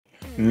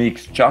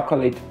Mix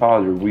chocolate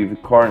powder with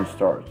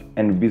cornstarch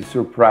and be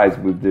surprised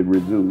with the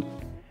result.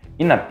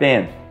 In a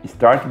pan,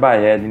 start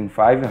by adding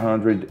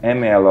 500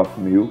 ml of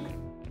milk,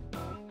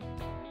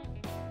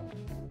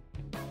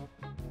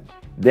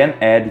 then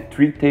add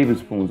 3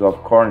 tablespoons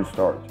of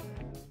cornstarch.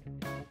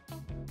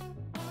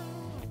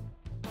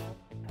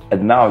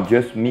 And now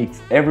just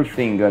mix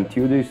everything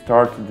until the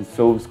starch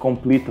dissolves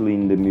completely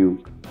in the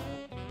milk.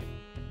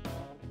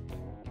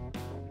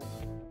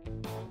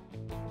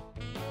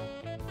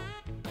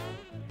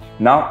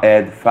 Now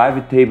add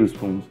 5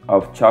 tablespoons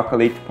of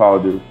chocolate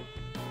powder.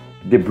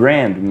 The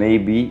brand may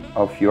be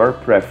of your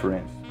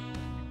preference.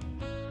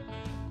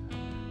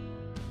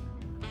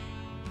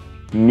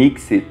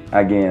 Mix it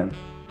again.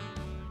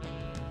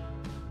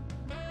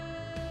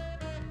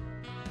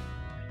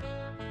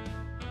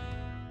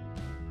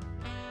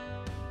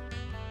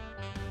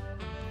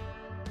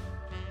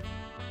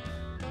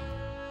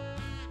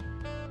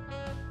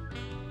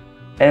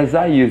 As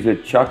I use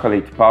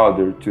chocolate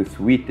powder to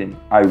sweeten,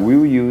 I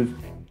will use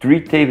 3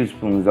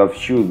 tablespoons of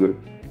sugar,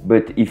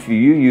 but if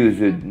you use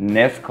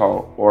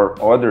Nescau or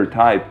other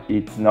type,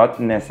 it's not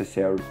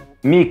necessary.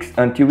 Mix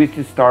until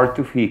it starts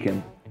to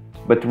thicken,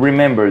 but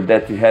remember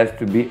that it has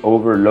to be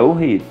over low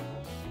heat.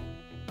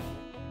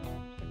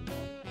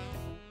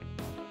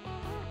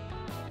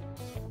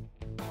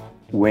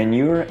 When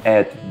you're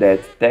at that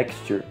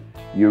texture,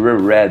 you're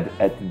red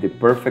at the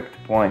perfect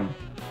point.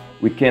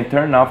 We can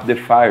turn off the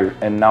fire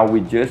and now we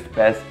just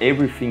pass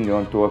everything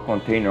onto a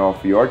container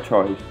of your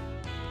choice.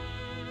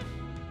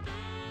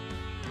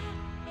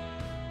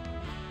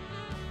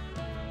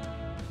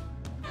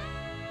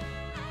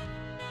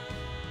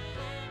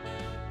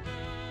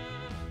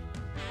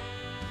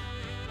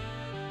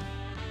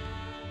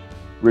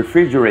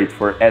 Refrigerate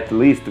for at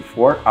least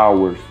 4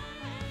 hours.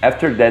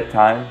 After that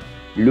time,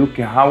 look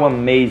how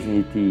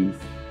amazing it is.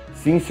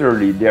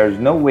 Sincerely, there's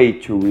no way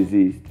to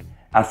resist.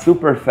 A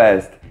super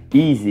fast,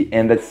 easy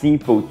and a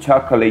simple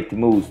chocolate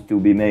mousse to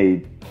be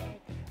made.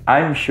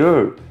 I'm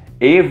sure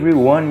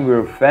everyone in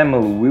your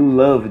family will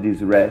love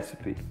this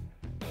recipe.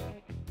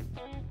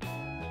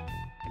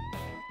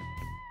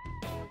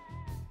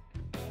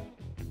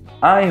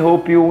 I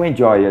hope you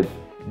enjoy it.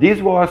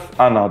 This was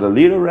another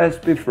little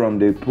recipe from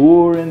the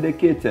poor in the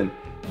kitchen.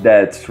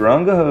 That's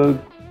strong hug.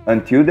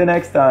 Until the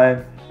next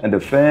time,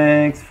 and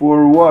thanks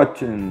for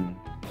watching.